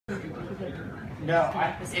No,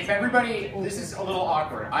 if everybody, this is a little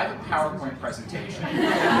awkward. I have a PowerPoint presentation.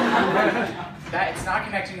 It's not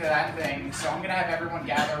connecting to that thing, so I'm gonna have everyone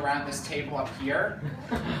gather around this table up here.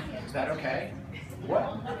 Is that okay?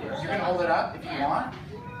 What? You can hold it up if you want?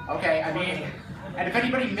 Okay, I mean, and if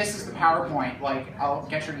anybody misses the PowerPoint, like, I'll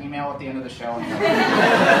get your email at the end of the show.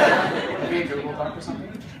 And be a Google Doc or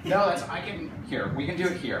something? No, we can do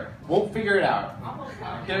it here. We'll figure it out.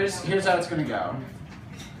 Here's how it's gonna go.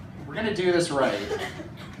 We're gonna do this right.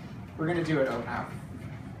 We're gonna do it, oh no.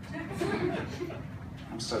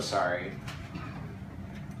 I'm so sorry.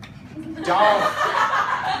 Don't.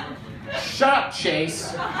 Shut up,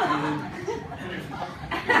 Chase.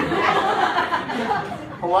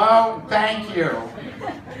 Hello? Thank you.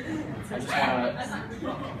 I just wanna...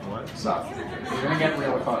 What's up? We're gonna get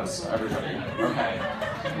real close, everybody. Okay.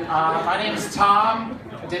 My name is Tom.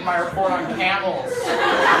 I did my report on camels.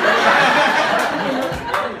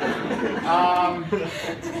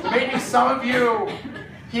 There may be some of you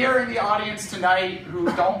here in the audience tonight who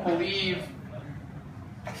don't believe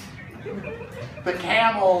the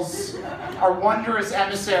camels are wondrous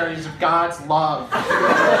emissaries of God's love.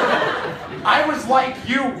 I was like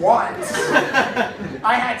you once.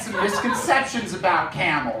 I had some misconceptions about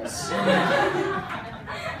camels.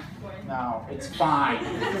 No, it's fine.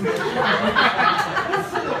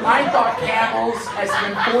 I thought camels as the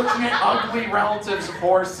unfortunate, ugly relatives of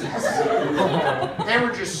horses. They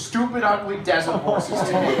were just stupid, ugly desert horses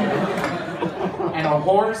to me. And a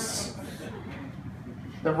horse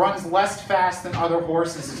that runs less fast than other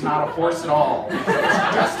horses is not a horse at all.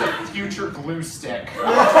 It's just a future glue stick.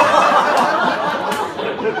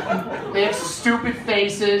 They have stupid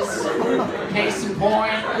faces. Case in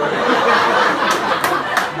point.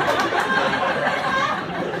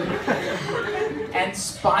 And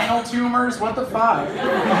spinal tumors, what the fuck?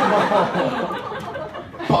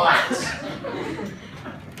 But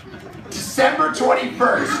December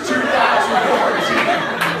 21st,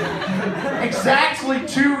 2014, exactly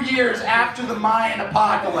 2 years after the Mayan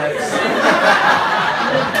apocalypse,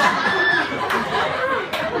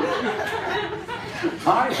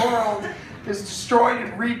 my world is destroyed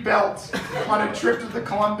and rebuilt on a trip to the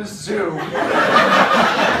Columbus Zoo.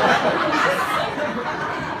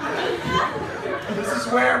 This is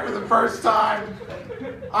where, for the first time,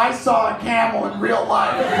 I saw a camel in real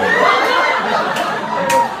life.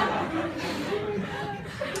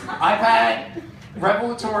 I've had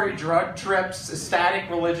revelatory drug trips, ecstatic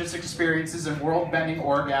religious experiences, and world-bending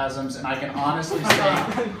orgasms, and I can honestly say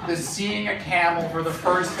that seeing a camel for the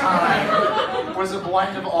first time was a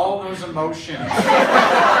blend of all those emotions.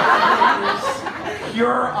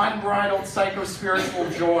 Pure, unbridled,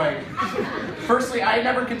 psycho-spiritual joy. Firstly, I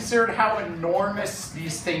never considered how enormous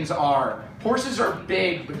these things are. Horses are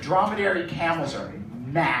big, but dromedary camels are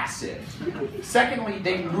massive. Secondly,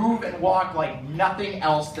 they move and walk like nothing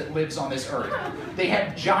else that lives on this earth. They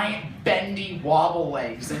have giant, bendy wobble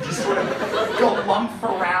legs that just sort of go lump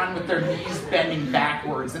around with their knees bending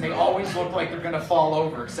backwards, and they always look like they're going to fall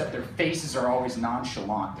over, except their faces are always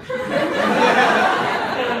nonchalant.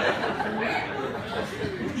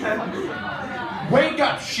 Wake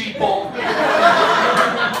up, sheeple!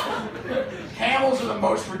 Camels are the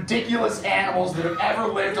most ridiculous animals that have ever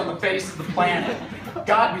lived on the face of the planet.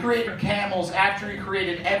 God created camels after he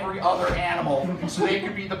created every other animal, so they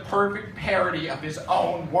could be the perfect parody of his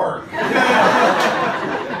own work.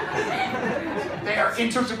 They are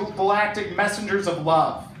intergalactic messengers of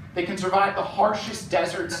love. They can survive the harshest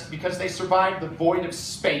deserts because they survived the void of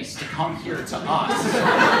space to come here to us.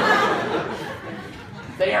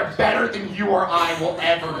 They are better than you or I will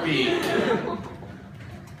ever be.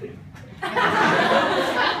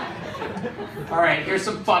 Alright, here's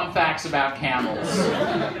some fun facts about camels.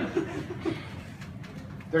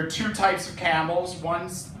 There are two types of camels.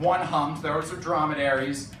 One humped, those are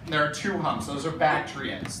dromedaries. There are two humps, those are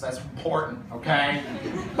Bactrians. That's important, okay?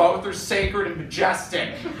 Both are sacred and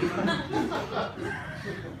majestic.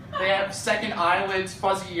 They have second eyelids,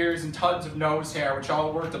 fuzzy ears, and tons of nose hair, which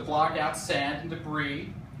all work to block out sand and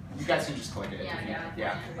debris. You guys can just click it.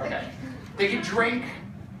 Yeah, okay. They can drink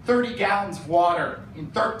 30 gallons of water in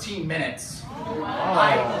 13 minutes. Oh.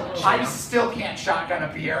 I still can't shotgun a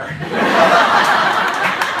beer.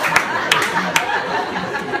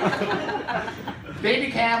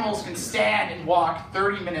 Baby camels can stand and walk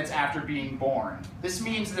 30 minutes after being born. This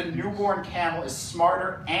means that a newborn camel is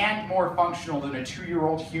smarter and more functional than a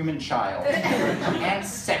 2-year-old human child, and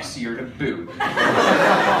sexier to boot.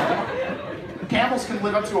 Camels can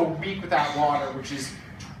live up to a week without water, which is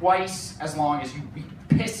twice as long as you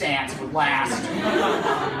piss ants would last.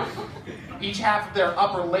 Each half of their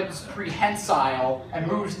upper lip is prehensile and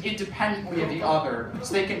moves independently of the other,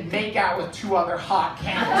 so they can make out with two other hot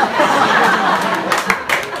camels.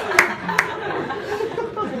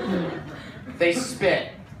 They spit.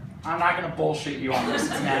 I'm not going to bullshit you on this,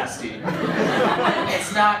 it's nasty.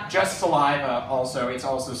 It's not just saliva, also, it's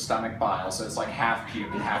also stomach bile, so it's like half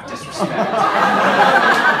puke and half disrespect.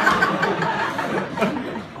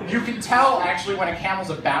 You can tell, actually, when a camel's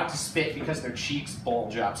about to spit because their cheeks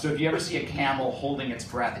bulge up. So if you ever see a camel holding its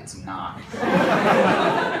breath, it's not.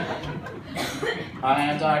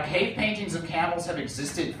 Cave paintings of camels have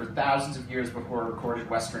existed for thousands of years before recorded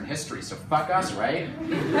Western history, so fuck us, right?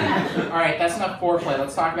 Alright, that's enough foreplay.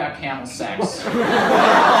 Let's talk about camel sex. If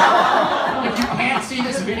you can't see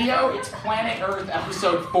this video, it's Planet Earth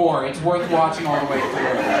episode 4. It's worth watching all the way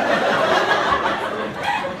through.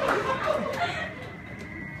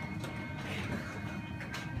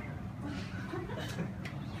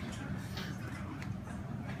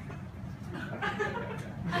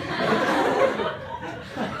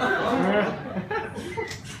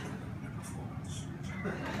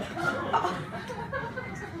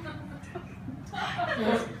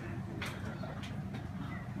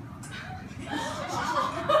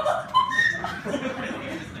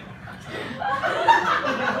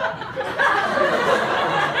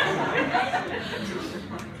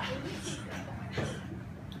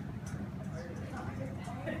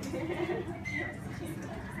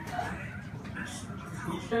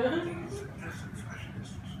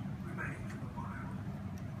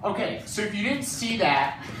 Okay, so if you didn't see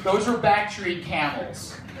that, those were back-treed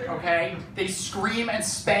camels, okay? They scream and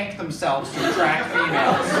spank themselves to attract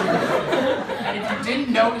females. And if you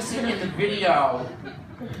didn't notice it in the video,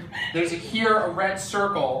 there's a red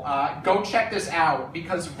circle. Go check this out,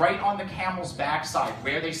 because right on the camel's backside,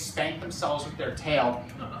 where they spank themselves with their tail,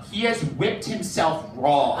 he has whipped himself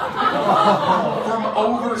raw from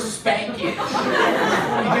over-spankage.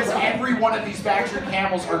 Because every one of these back-treed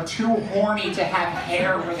camels are too horny to have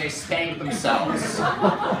hair where they spank themselves.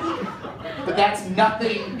 But that's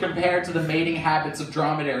nothing compared to the mating habits of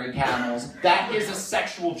dromedary camels. That is a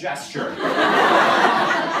sexual gesture.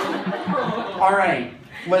 All right.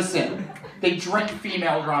 Listen, they drink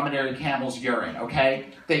female dromedary camels' urine, okay?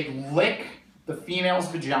 They lick the female's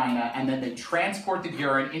vagina, and then they transport the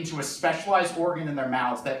urine into a specialized organ in their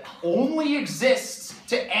mouths that only exists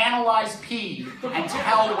to analyze pee and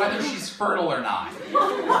tell whether she's fertile or not.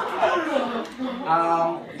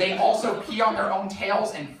 They also pee on their own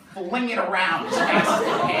tails and fling it around as fast as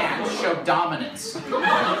they can to show dominance.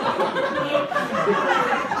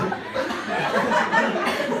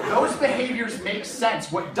 Those behaviors make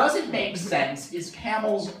sense. What doesn't make sense is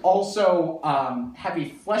camels also have a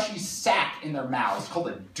fleshy sac in their mouths called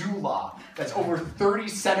a dula that's over 30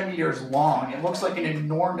 centimeters long. It looks like an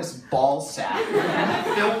enormous ball sack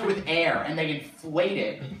filled with air, and they inflate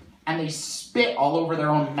it, and they spit all over their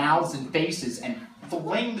own mouths and faces and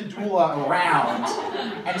fling the dula around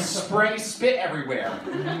and spray spit everywhere.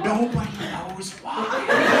 Nobody knows why.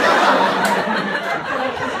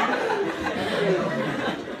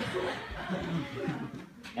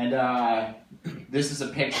 And this is a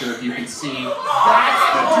picture, if you can see.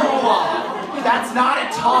 That's the dula. That's not a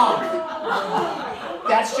tongue.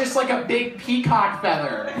 That's just like a big peacock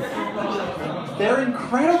feather. They're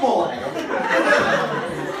incredible.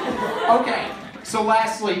 Okay. So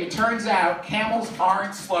lastly, it turns out camels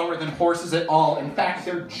aren't slower than horses at all. In fact,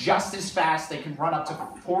 they're just as fast. They can run up to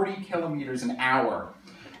 40 kilometers an hour.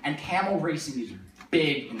 And camel racing is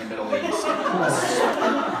big in the Middle East.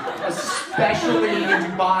 Especially in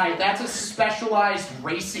Dubai. That's a specialized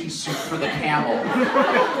racing suit for the camel.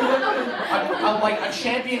 Like a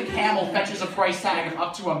champion camel fetches a price tag of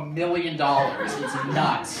up to $1 million. It's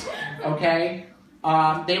nuts, okay?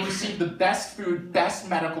 They receive the best food, best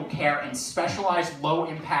medical care, and specialized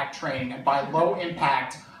low-impact training. And by low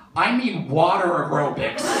impact, I mean water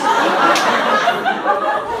aerobics.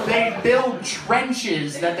 They build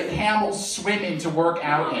trenches that the camels swim in to work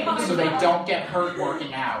out in, so they don't get hurt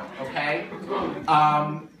working out, okay?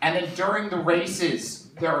 And then during the races,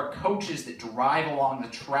 there are coaches that drive along the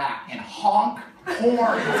track and honk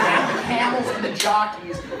horns at the camels and the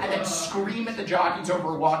jockeys, and then scream at the jockeys over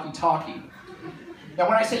a walkie-talkie. Now,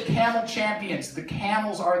 when I say camel champions, the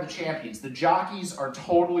camels are the champions. The jockeys are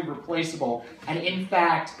totally replaceable. And in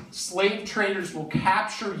fact, slave traders will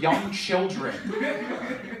capture young children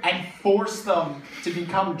and force them to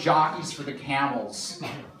become jockeys for the camels.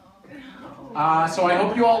 So I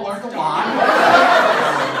hope you all learned a lot.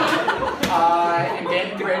 And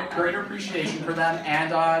gained greater appreciation for them.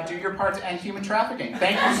 And do your part to end human trafficking.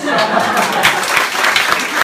 Thank you so much.